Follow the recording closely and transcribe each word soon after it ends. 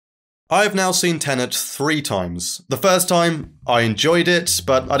I've now seen Tenet 3 times. The first time, I enjoyed it,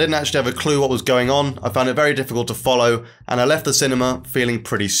 but I didn't actually have a clue what was going on. I found it very difficult to follow, and I left the cinema feeling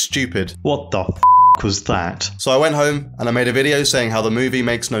pretty stupid. What the f was that? So I went home and I made a video saying how the movie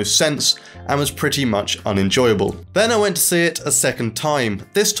makes no sense and was pretty much unenjoyable. Then I went to see it a second time.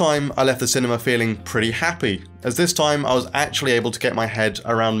 This time I left the cinema feeling pretty happy, as this time I was actually able to get my head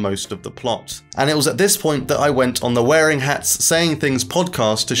around most of the plot. And it was at this point that I went on the Wearing Hats Saying Things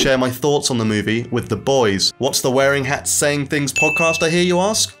podcast to share my thoughts on the movie with the boys. What's the Wearing Hats Saying Things podcast, I hear you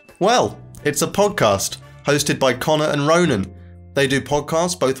ask? Well, it's a podcast hosted by Connor and Ronan. They do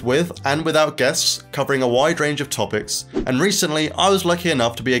podcasts both with and without guests, covering a wide range of topics, and recently I was lucky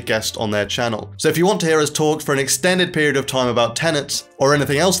enough to be a guest on their channel. So if you want to hear us talk for an extended period of time about Tenet, or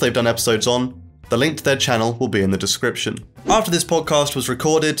anything else they've done episodes on, the link to their channel will be in the description. After this podcast was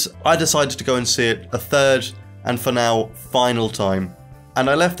recorded, I decided to go and see it a third, and for now, final time. And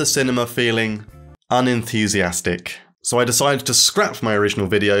I left the cinema feeling unenthusiastic. So I decided to scrap my original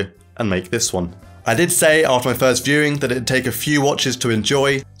video and make this one. I did say after my first viewing that it'd take a few watches to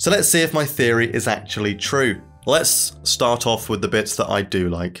enjoy, so let's see if my theory is actually true. Let's start off with the bits that I do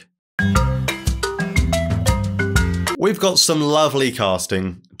like. We've got some lovely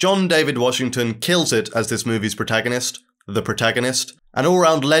casting. John David Washington kills it as this movie's protagonist, the protagonist, and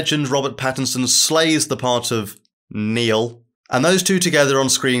all-round legend Robert Pattinson slays the part of Neil. And those two together on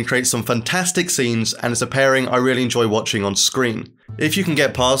screen create some fantastic scenes, and it's a pairing I really enjoy watching on screen. If you can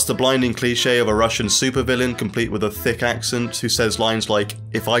get past the blinding cliche of a Russian supervillain complete with a thick accent who says lines like,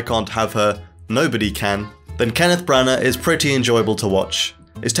 "If I can't have her, nobody can," then Kenneth Branagh is pretty enjoyable to watch.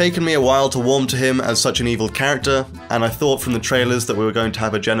 It's taken me a while to warm to him as such an evil character, and I thought from the trailers that we were going to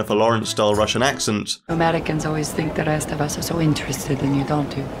have a Jennifer Lawrence-style Russian accent. Americans always think the rest of us are so interested in you,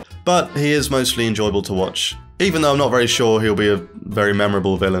 don't you? But he is mostly enjoyable to watch, even though I'm not very sure he'll be a very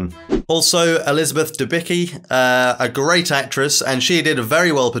memorable villain. Also, Elizabeth Debicki, a great actress, and she did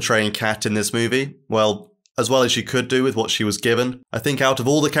very well portraying Kat in this movie. Well, as well as she could do with what she was given. I think out of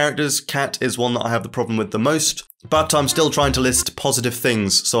all the characters, Kat is one that I have the problem with the most, but I'm still trying to list positive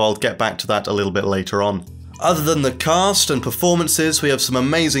things, so I'll get back to that a little bit later on. Other than the cast and performances, we have some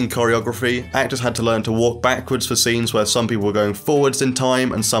amazing choreography. Actors had to learn to walk backwards for scenes where some people were going forwards in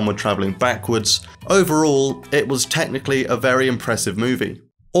time and some were travelling backwards. Overall, it was technically a very impressive movie.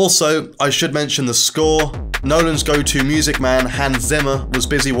 Also, I should mention the score. Nolan's go-to music man, Hans Zimmer, was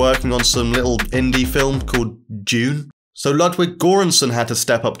busy working on some little indie film called Dune. So Ludwig Göransson had to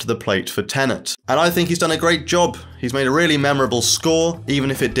step up to the plate for Tenet. And I think he's done a great job. He's made a really memorable score, even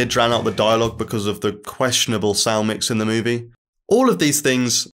if it did drown out the dialogue because of the questionable sound mix in the movie. All of these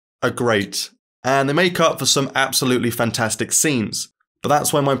things are great, and they make up for some absolutely fantastic scenes. But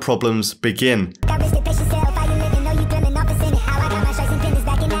that's where my problems begin.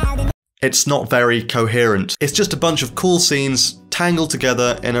 It's not very coherent. It's just a bunch of cool scenes tangled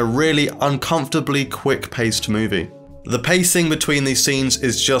together in a really uncomfortably quick-paced movie. The pacing between these scenes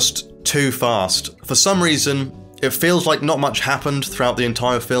is just too fast. For some reason, it feels like not much happened throughout the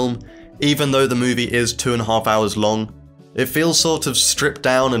entire film, even though the movie is 2.5 hours long. It feels sort of stripped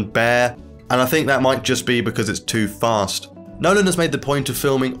down and bare, and I think that might just be because it's too fast. Nolan has made the point of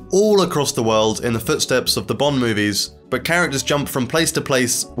filming all across the world in the footsteps of the Bond movies, but characters jump from place to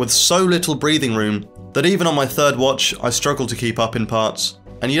place with so little breathing room that even on my third watch, I struggle to keep up in parts.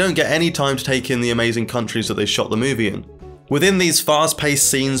 And you don't get any time to take in the amazing countries that they shot the movie in. Within these fast-paced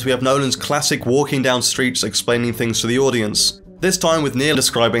scenes, we have Nolan's classic walking down streets explaining things to the audience, this time with Neil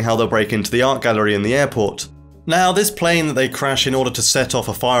describing how they'll break into the art gallery in the airport. Now, this plane that they crash in order to set off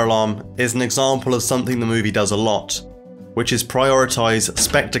a fire alarm is an example of something the movie does a lot, which is prioritise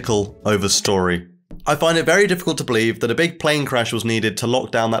spectacle over story. I find it very difficult to believe that a big plane crash was needed to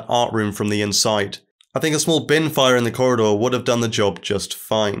lock down that art room from the inside. I think a small bin fire in the corridor would have done the job just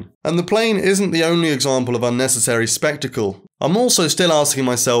fine. And the plane isn't the only example of unnecessary spectacle. I'm also still asking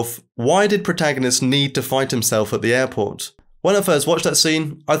myself, why did protagonist need to fight himself at the airport? When I first watched that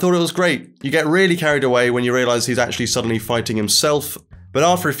scene, I thought it was great. You get really carried away when you realise he's actually suddenly fighting himself. But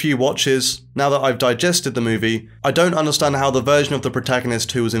after a few watches, now that I've digested the movie, I don't understand how the version of the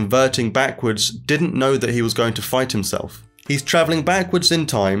protagonist who was inverting backwards didn't know that he was going to fight himself. He's travelling backwards in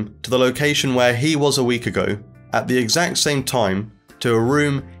time to the location where he was a week ago, at the exact same time, to a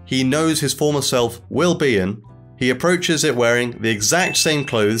room he knows his former self will be in. He approaches it wearing the exact same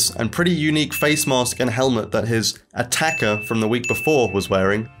clothes and pretty unique face mask and helmet that his attacker from the week before was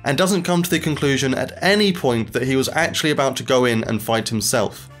wearing, and doesn't come to the conclusion at any point that he was actually about to go in and fight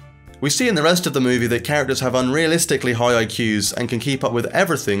himself. We see in the rest of the movie that characters have unrealistically high IQs and can keep up with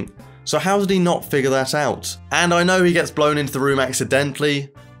everything, so how did he not figure that out? And I know he gets blown into the room accidentally,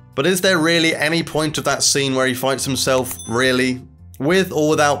 But is there really any point of that scene where he fights himself, really? With or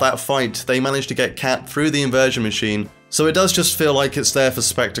without that fight, they manage to get Kat through the inversion machine, so it does just feel like it's there for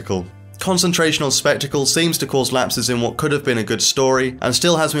spectacle. Concentration on spectacle seems to cause lapses in what could have been a good story, and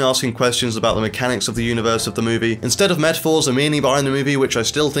still has me asking questions about the mechanics of the universe of the movie, instead of metaphors or meaning behind the movie, which I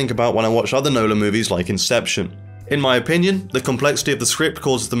still think about when I watch other Nolan movies like Inception. In my opinion, the complexity of the script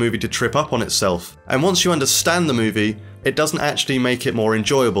causes the movie to trip up on itself, and once you understand the movie, it doesn't actually make it more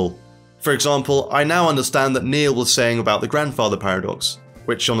enjoyable. For example, I now understand that Neil was saying about the grandfather paradox,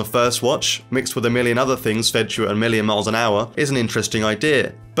 which on the first watch, mixed with a million other things fed to you at a million miles an hour, is an interesting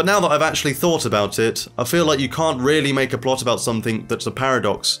idea. But now that I've actually thought about it, I feel like you can't really make a plot about something that's a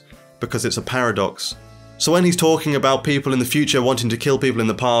paradox, because it's a paradox. So when he's talking about people in the future wanting to kill people in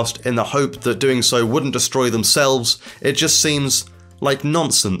the past in the hope that doing so wouldn't destroy themselves, it just seems like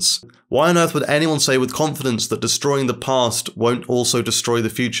nonsense. Why on earth would anyone say with confidence that destroying the past won't also destroy the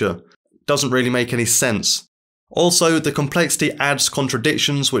future? Doesn't really make any sense. Also, the complexity adds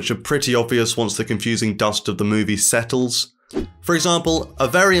contradictions which are pretty obvious once the confusing dust of the movie settles. For example, a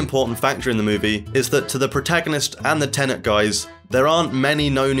very important factor in the movie is that to the protagonist and the Tenet guys, there aren't many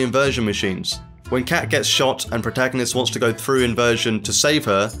known inversion machines. When Kat gets shot and protagonist wants to go through inversion to save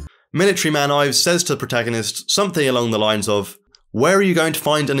her, military man Ives says to the protagonist something along the lines of, "Where are you going to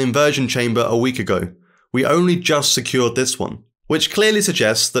find an inversion chamber a week ago? We only just secured this one." Which clearly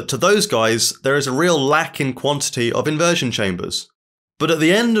suggests that to those guys, there is a real lack in quantity of inversion chambers. But at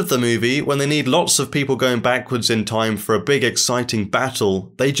the end of the movie, when they need lots of people going backwards in time for a big exciting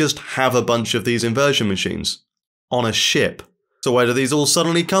battle, they just have a bunch of these inversion machines. On a ship. So where do these all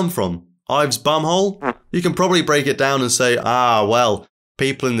suddenly come from? Ives' bumhole? You can probably break it down and say, ah, well,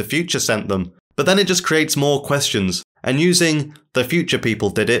 people in the future sent them. But then it just creates more questions, and using "the future people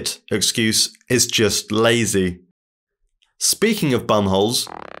did it" excuse is just lazy. Speaking of bumholes,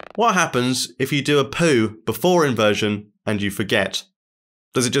 what happens if you do a poo before inversion and you forget?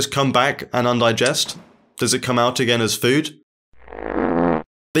 Does it just come back and undigest? Does it come out again as food?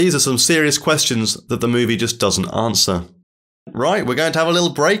 These are some serious questions that the movie just doesn't answer. Right, we're going to have a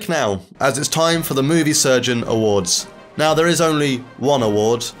little break now, as it's time for the Movie Surgeon Awards. Now, there is only one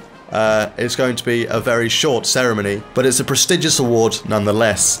award. It's going to be a very short ceremony, but it's a prestigious award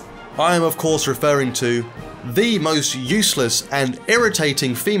nonetheless. I am of course referring to the most useless and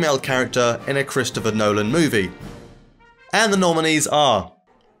irritating female character in a Christopher Nolan movie. And the nominees are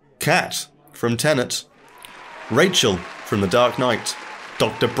Kat from Tenet, Rachel from The Dark Knight,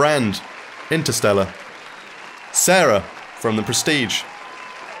 Dr. Brand, Interstellar, Sarah from The Prestige,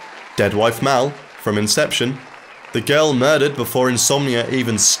 Dead Wife Mal from Inception, the girl murdered before insomnia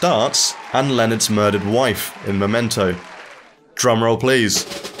even starts, and Leonard's murdered wife in Memento. Drumroll please.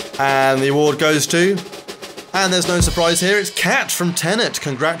 And the award goes to... And there's no surprise here, it's Kat from Tenet.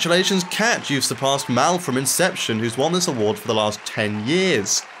 Congratulations, Kat, you've surpassed Mal from Inception, who's won this award for the last 10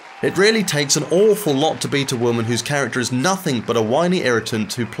 years. It really takes an awful lot to beat a woman whose character is nothing but a whiny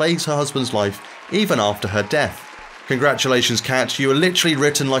irritant who plagues her husband's life even after her death. Congratulations, Kat, you are literally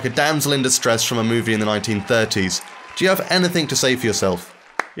written like a damsel in distress from a movie in the 1930s. Do you have anything to say for yourself?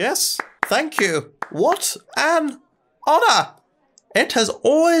 Yes, thank you. What an honour! It has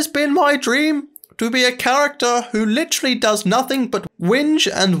always been my dream to be a character who literally does nothing but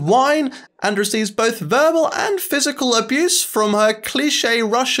whinge and whine and receives both verbal and physical abuse from her cliché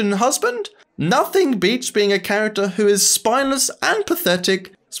Russian husband. Nothing beats being a character who is spineless and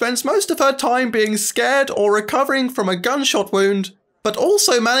pathetic, spends most of her time being scared or recovering from a gunshot wound, but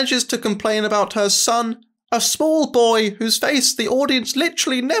also manages to complain about her son, a small boy whose face the audience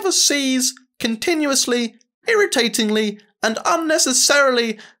literally never sees, continuously, irritatingly, and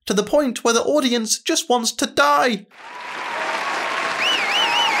unnecessarily, to the point where the audience just wants to die.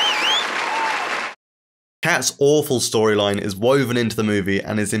 Kat's awful storyline is woven into the movie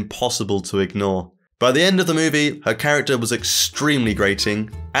and is impossible to ignore. By the end of the movie, her character was extremely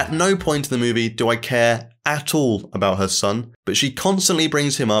grating. At no point in the movie do I care at all about her son, but she constantly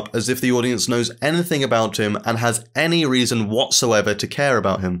brings him up as if the audience knows anything about him and has any reason whatsoever to care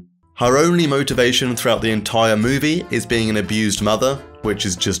about him. Her only motivation throughout the entire movie is being an abused mother, which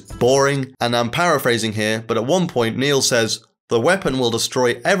is just boring, and I'm paraphrasing here, but at one point Neil says, "The weapon will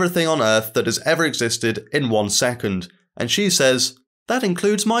destroy everything on Earth that has ever existed in 1 second," and she says, "That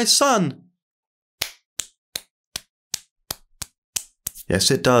includes my son." Yes,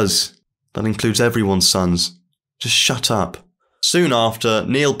 it does. That includes everyone's sons. Just shut up. Soon after,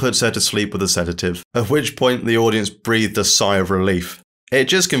 Neil puts her to sleep with a sedative, at which point the audience breathed a sigh of relief. It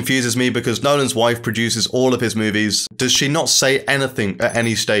just confuses me because Nolan's wife produces all of his movies. Does she not say anything at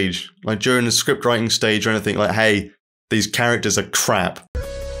any stage? Like during the script writing stage or anything like, hey, these characters are crap.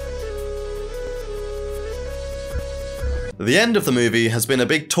 The end of the movie has been a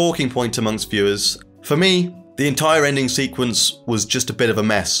big talking point amongst viewers. For me, the entire ending sequence was just a bit of a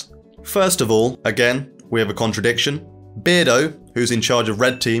mess. First of all, again, we have a contradiction. Beardo, who's in charge of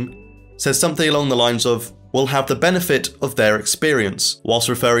Red Team, says something along the lines of, "We'll have the benefit of their experience," whilst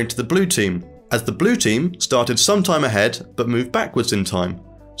referring to the Blue Team, as the Blue Team started some time ahead but moved backwards in time.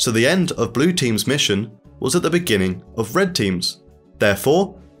 So the end of Blue Team's mission was at the beginning of Red Team's.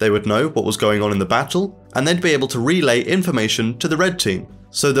 Therefore, they would know what was going on in the battle, and they'd be able to relay information to the Red Team,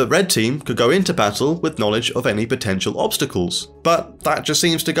 so that Red Team could go into battle with knowledge of any potential obstacles. But that just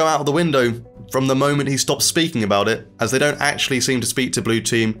seems to go out of the window from the moment he stops speaking about it, as they don't actually seem to speak to Blue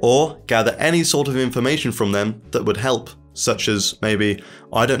Team or gather any sort of information from them that would help, such as maybe,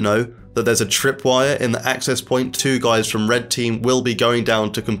 I don't know, that there's a tripwire in the access point 2 guys from Red Team will be going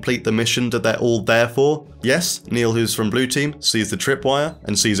down to complete the mission that they're all there for. Yes, Neil, who's from Blue Team, sees the tripwire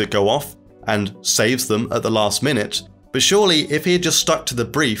and sees it go off and saves them at the last minute. But surely if he had just stuck to the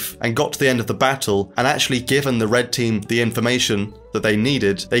brief and got to the end of the battle and actually given the Red Team the information that they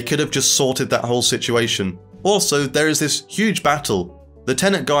needed, they could have just sorted that whole situation. Also, there is this huge battle. The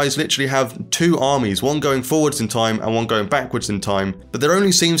Tenet guys literally have 2 armies, one going forwards in time and one going backwards in time, but there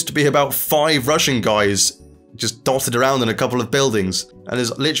only seems to be about 5 Russian guys just dotted around in a couple of buildings, and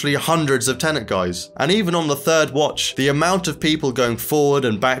there's literally hundreds of Tenet guys. And even on the third watch, the amount of people going forward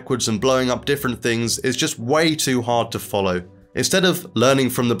and backwards and blowing up different things is just way too hard to follow. Instead of learning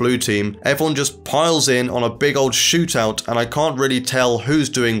from the Blue Team, everyone just piles in on a big old shootout, and I can't really tell who's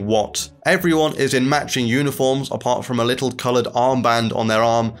doing what. Everyone is in matching uniforms apart from a little coloured armband on their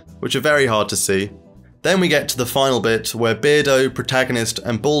arm, which are very hard to see. Then we get to the final bit where Beardo, protagonist,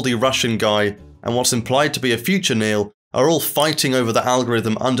 and baldy Russian guy, and what's implied to be a future Neil, are all fighting over the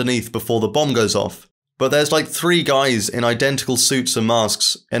algorithm underneath before the bomb goes off. But there's like 3 guys in identical suits and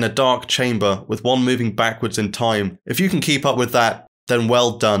masks in a dark chamber with one moving backwards in time. If you can keep up with that, then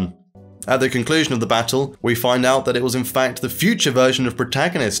well done. At the conclusion of the battle, we find out that it was in fact the future version of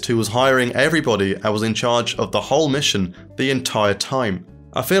protagonist who was hiring everybody and was in charge of the whole mission the entire time.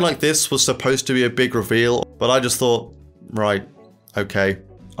 I feel like this was supposed to be a big reveal, but I just thought, right, okay.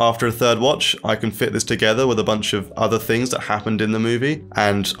 After a third watch, I can fit this together with a bunch of other things that happened in the movie,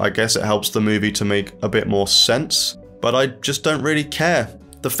 and I guess it helps the movie to make a bit more sense, but I just don't really care.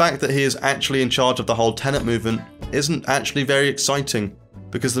 The fact that he is actually in charge of the whole Tenet movement isn't actually very exciting,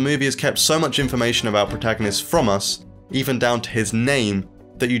 because the movie has kept so much information about protagonist from us, even down to his name,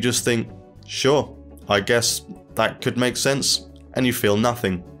 that you just think, sure, I guess that could make sense, and you feel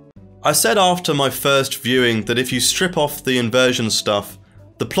nothing. I said after my first viewing that if you strip off the inversion stuff,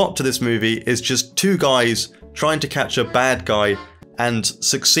 the plot to this movie is just 2 guys trying to catch a bad guy and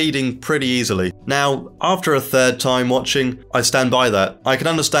succeeding pretty easily. Now, after a third time watching, I stand by that. I can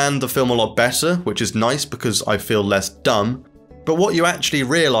understand the film a lot better, which is nice because I feel less dumb. But what you actually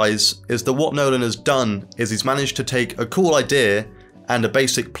realise is that what Nolan has done is he's managed to take a cool idea and a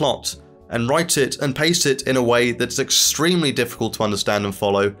basic plot and write it and paste it in a way that's extremely difficult to understand and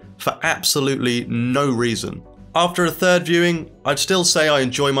follow for absolutely no reason. After a third viewing, I'd still say I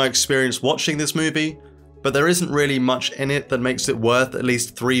enjoy my experience watching this movie, but there isn't really much in it that makes it worth at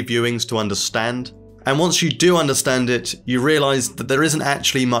least 3 viewings to understand. And once you do understand it, you realise that there isn't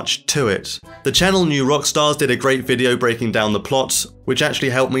actually much to it. The channel New Rockstars did a great video breaking down the plot, which actually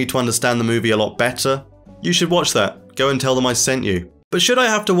helped me to understand the movie a lot better. You should watch that, go and tell them I sent you. But should I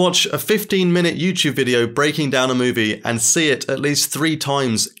have to watch a 15-minute YouTube video breaking down a movie and see it at least 3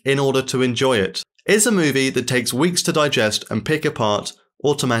 times in order to enjoy it? Is a movie that takes weeks to digest and pick apart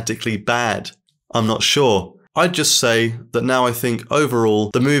automatically bad? I'm not sure. I'd just say that now I think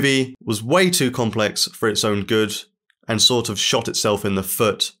overall the movie was way too complex for its own good and sort of shot itself in the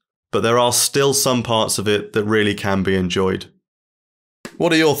foot, but there are still some parts of it that really can be enjoyed.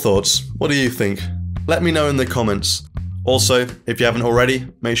 What are your thoughts? What do you think? Let me know in the comments. Also, if you haven't already,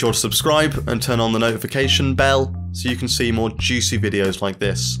 make sure to subscribe and turn on the notification bell so you can see more juicy videos like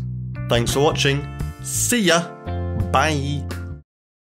this. Thanks for watching. See ya. Bye.